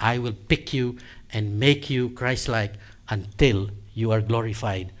says, I will pick you and make you Christ-like until you are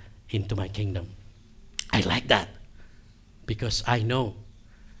glorified into my kingdom. I like that because I know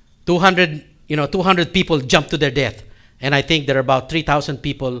 200 people jumped to their death, and I think there are about 3,000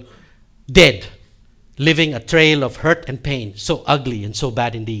 people dead, living a trail of hurt and pain, so ugly and so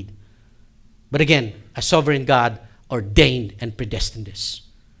bad indeed. But again, a sovereign God ordained and predestined this.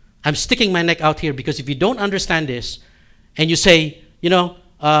 I'm sticking my neck out here because if you don't understand this, and you say,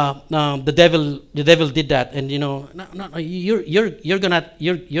 the devil did that, and no, you're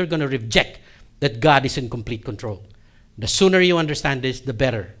gonna reject that God is in complete control. The sooner you understand this, the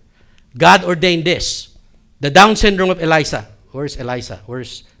better. God ordained this. The Down syndrome of Eliza. Where's Eliza?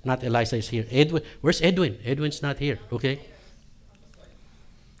 Not Eliza is here. Edwin. Where's Edwin? Edwin's not here. Okay.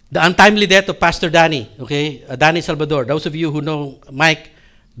 The untimely death of Pastor Danny. Okay, Danny Salvador. Those of you who know Mike,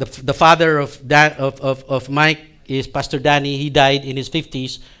 the father of Mike is Pastor Danny. He died in his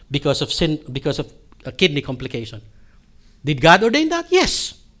 50s because of a kidney complication. Did God ordain that?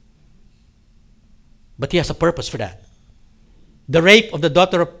 Yes. But He has a purpose for that. The rape of the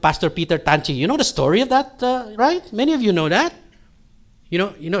daughter of Pastor Peter Tanchi. You know the story of that, right? Many of you know that.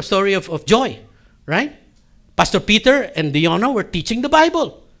 You know story of Joy, right? Pastor Peter and Diona were teaching the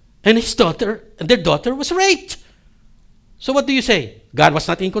Bible, and their daughter was raped. So what do you say? God was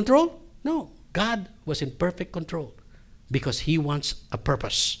not in control? No, God was in perfect control because He wants a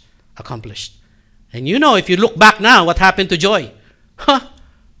purpose accomplished. And if you look back now, what happened to Joy?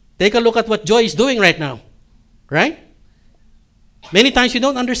 Take a look at what Joy is doing right now, right? Many times you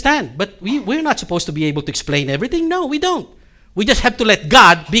don't understand, but we're not supposed to be able to explain everything. No, we don't. We just have to let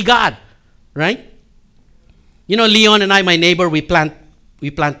God be God, right? Leon and I, my neighbor, we plant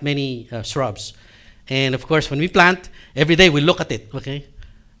we plant many shrubs. And of course, when we plant, every day we look at it, okay?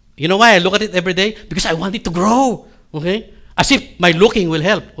 You know why I look at it every day? Because I want it to grow, okay? As if my looking will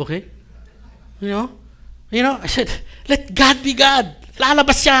help, okay? You know, I said, let God be God.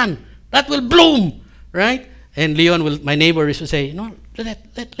 Lalabas yan. That will bloom, right? And Leon will, my neighbor, will say, no, let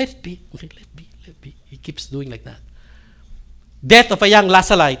it be, okay? Let it be. He keeps doing like that. Death of a young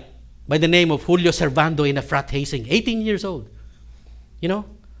Lasalite by the name of Julio Servando in Efrat Hazing, 18 years old. You know,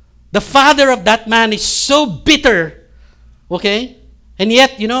 the father of that man is so bitter, okay? And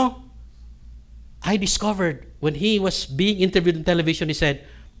yet, you know, I discovered when he was being interviewed on television, he said,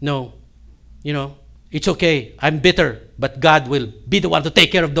 no, you know, it's okay. I'm bitter, but God will be the one to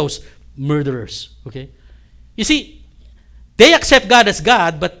take care of those murderers, okay? You see, they accept God as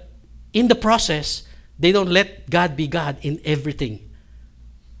God, but in the process, they don't let God be God in everything,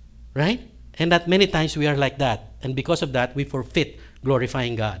 right? And that many times we are like that. And because of that, we forfeit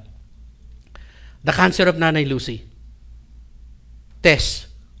glorifying God. The cancer of Nanay Lucy. Tess.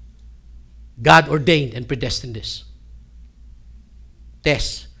 God ordained and predestined this.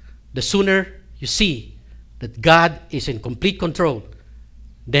 Tess. The sooner you see that God is in complete control,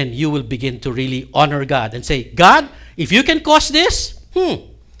 then you will begin to really honor God and say, God, if you can cause this,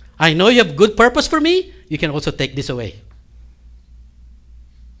 I know you have good purpose for me, you can also take this away.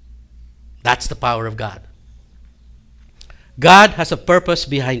 That's the power of God. God has a purpose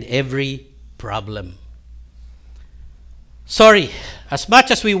behind every problem. Sorry, as much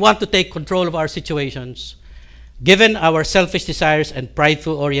as we want to take control of our situations, given our selfish desires and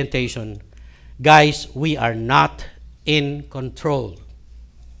prideful orientation, guys, we are not in control.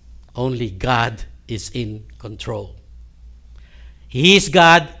 Only God is in control. He is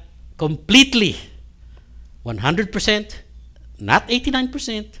God completely, 100%, not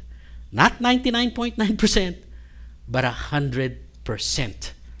 89%, not 99.9%, but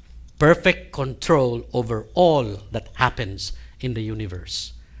 100%. Perfect control over all that happens in the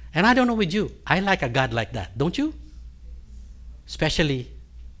universe. And I don't know with you, I like a God like that, don't you? Especially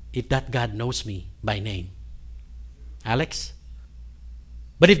if that God knows me by name. Alex?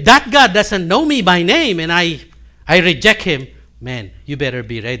 But if that God doesn't know me by name and I reject him, man, you better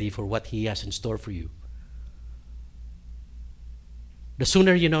be ready for what he has in store for you. The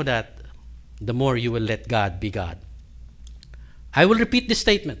sooner you know that, the more you will let God be God. I will repeat this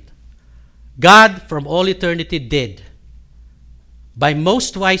statement. God from all eternity did, by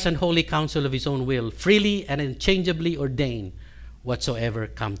most wise and holy counsel of his own will, freely and unchangeably ordain whatsoever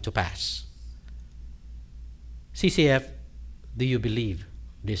come to pass. CCF, do you believe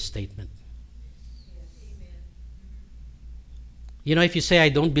this statement? You know, if you say, I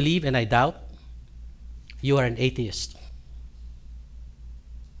don't believe and I doubt, you are an atheist.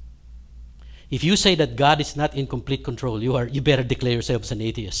 If you say that God is not in complete control, you better declare yourself as an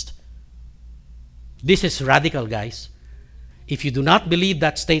atheist. This is radical, guys. If you do not believe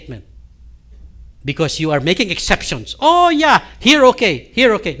that statement, because you are making exceptions, oh yeah, here okay.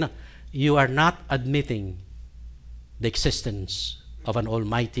 No, you are not admitting the existence of an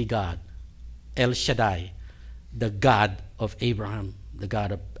almighty God, El Shaddai, the God of Abraham, the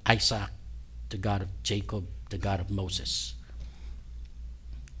God of Isaac, the God of Jacob, the God of Moses.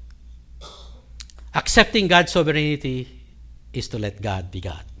 Accepting God's sovereignty is to let God be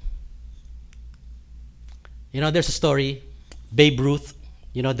God. You know, there's a story, Babe Ruth,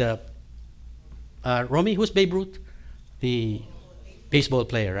 you know the, Romy, who's Babe Ruth? The baseball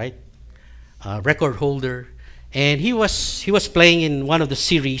player, right? Record holder. And he was playing in one of the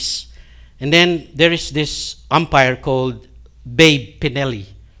series. And then there is this umpire called Babe Pinelli.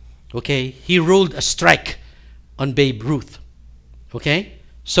 Okay? He ruled a strike on Babe Ruth. Okay?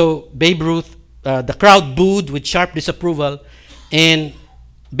 So Babe Ruth, the crowd booed with sharp disapproval. And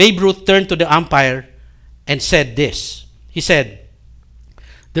Babe Ruth turned to the umpire and said this. He said,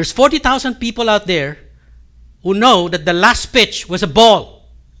 there's 40,000 people out there who know that the last pitch was a ball.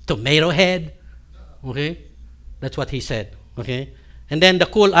 Tomato head. Okay? That's what he said. Okay? And then the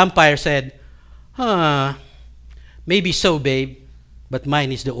cool umpire said, maybe so, babe, but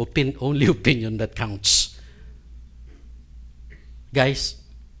mine is the only opinion that counts. Guys,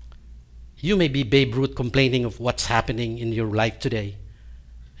 you may be Babe Ruth complaining of what's happening in your life today,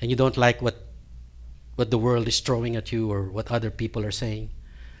 and you don't like what the world is throwing at you or what other people are saying.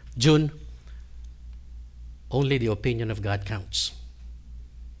 June, only the opinion of God counts.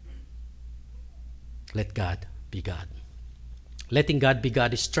 Let God be God. Letting God be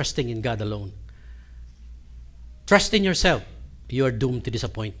God is trusting in God alone. Trust in yourself, you are doomed to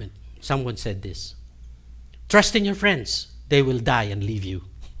disappointment. Someone said this. Trust in your friends, they will die and leave you.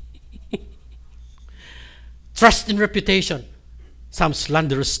 Trust in reputation, Some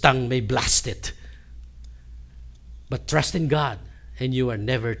slanderous tongue may blast it. But trust in God, and you are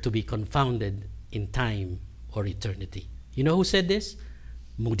never to be confounded in time or eternity. You know who said this?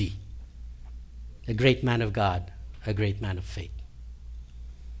 Moody. A great man of God, a great man of faith.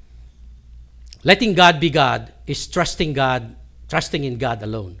 Letting God be God is trusting in God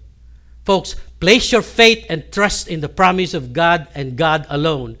alone. Folks, place your faith and trust in the promise of God and God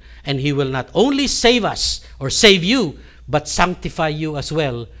alone, and He will not only save us or save you, but sanctify you as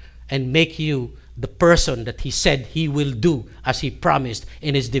well and make you the person that He said He will do as He promised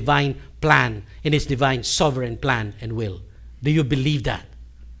in His divine plan, in His divine sovereign plan and will. Do you believe that?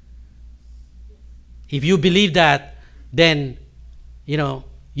 If you believe that, then,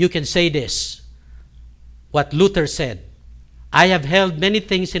 you can say this. What Luther said, I have held many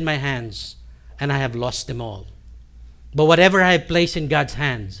things in my hands, and I have lost them all. But whatever I have placed in God's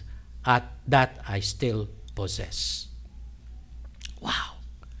hands, that I still possess. Wow.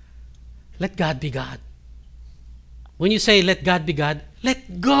 Let God be God. When you say, let God be God,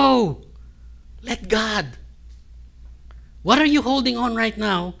 let go. Let God. What are you holding on right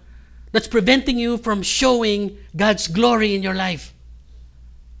now that's preventing you from showing God's glory in your life?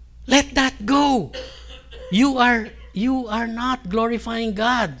 Let that go. You are not glorifying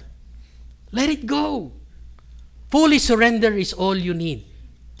God. Let it go. Fully surrender is all you need.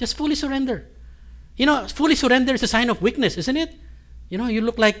 Just fully surrender. Fully surrender is a sign of weakness, isn't it? You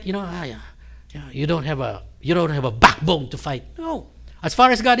look like, you don't have a backbone to fight. No. As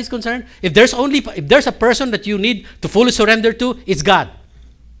far as God is concerned, if there's a person that you need to fully surrender to, it's God.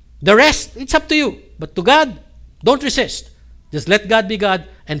 The rest, it's up to you. But to God, don't resist. Just let God be God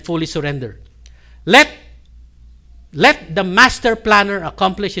and fully surrender. Let the master planner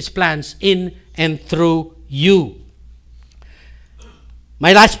accomplish his plans in and through you.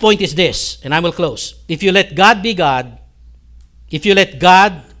 My last point is this, and I will close. If you let God be God, if you let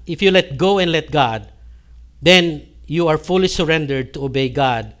go and let God, then you are fully surrendered to obey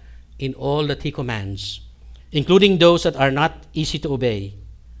God in all that He commands, including those that are not easy to obey,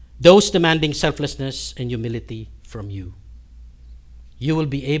 those demanding selflessness and humility from you. You will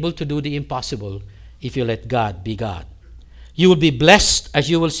be able to do the impossible if you let God be God. You will be blessed as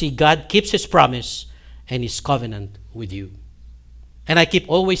you will see God keeps His promise and His covenant with you. And I keep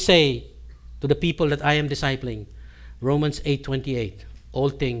always say to the people that I am discipling, Romans 8:28, all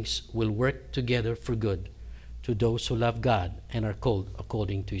things will work together for good to those who love God and are called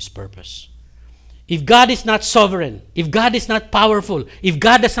according to His purpose. If God is not sovereign, if God is not powerful, if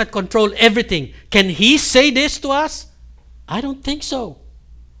God does not control everything, can He say this to us? I don't think so.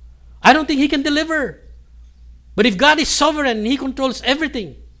 I don't think He can deliver. But if God is sovereign, He controls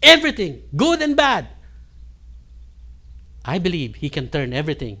everything, good and bad, I believe He can turn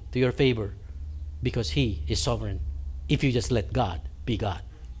everything to your favor because He is sovereign if you just let God be God.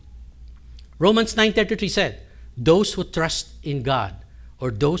 Romans 9:33 said, those who trust in God or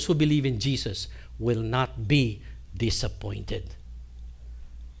those who believe in Jesus will not be disappointed.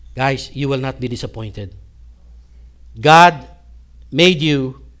 Guys, you will not be disappointed. God made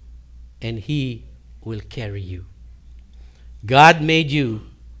you and He will carry you. God made you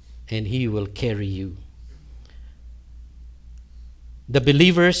and He will carry you. The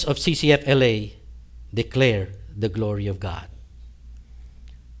believers of CCF LA declare the glory of God.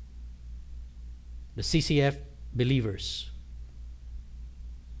 The CCF believers,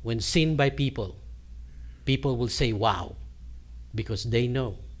 when seen by people, people will say, wow, because they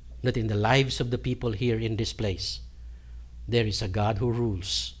know that in the lives of the people here in this place, there is a God who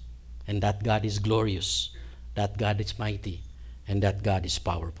rules, and that God is glorious, that God is mighty, and that God is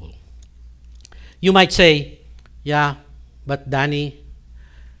powerful. You might say, yeah, but Danny,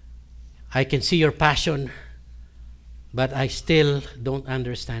 I can see your passion, but I still don't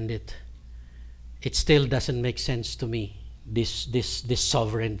understand it. It still doesn't make sense to me, this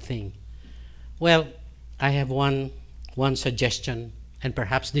sovereign thing. Well, I have one suggestion, and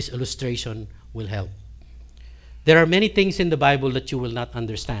perhaps this illustration will help. There are many things in the Bible that you will not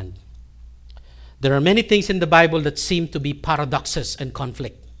understand. There are many things in the Bible that seem to be paradoxes and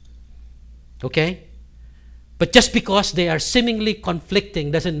conflict. Okay? But just because they are seemingly conflicting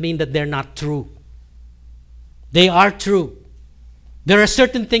doesn't mean that they're not true. They are true. There are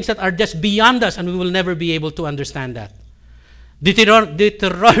certain things that are just beyond us and we will never be able to understand that.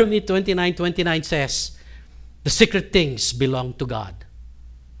 Deuteronomy 29:29 says, the secret things belong to God.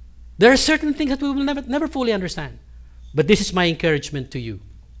 There are certain things that we will never fully understand. But this is my encouragement to you.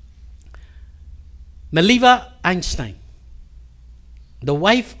 Mileva Einstein, the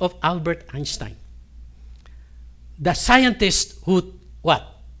wife of Albert Einstein, the scientist who,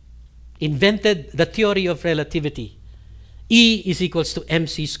 invented the theory of relativity, E is equals to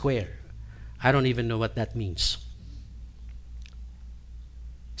mc squared. I don't even know what that means.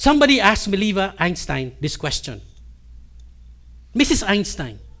 Somebody asked Mileva Einstein this question. Mrs.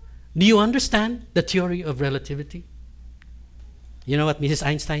 Einstein, do you understand the theory of relativity? You know what Mrs.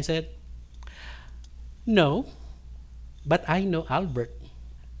 Einstein said? No, but I know Albert,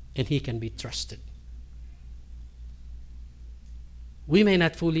 and he can be trusted. We may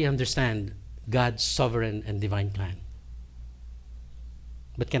not fully understand God's sovereign and divine plan.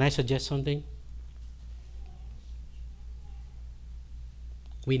 But can I suggest something?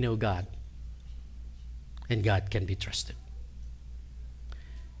 We know God, and God can be trusted.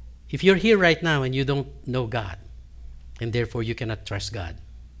 If you're here right now and you don't know God, and therefore you cannot trust God,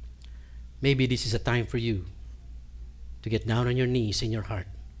 maybe this is a time for you to get down on your knees in your heart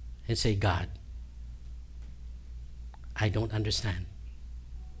and say, God, I don't understand.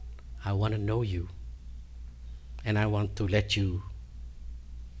 I want to know you, and I want to let you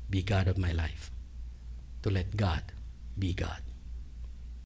be God of my life, to let God be God.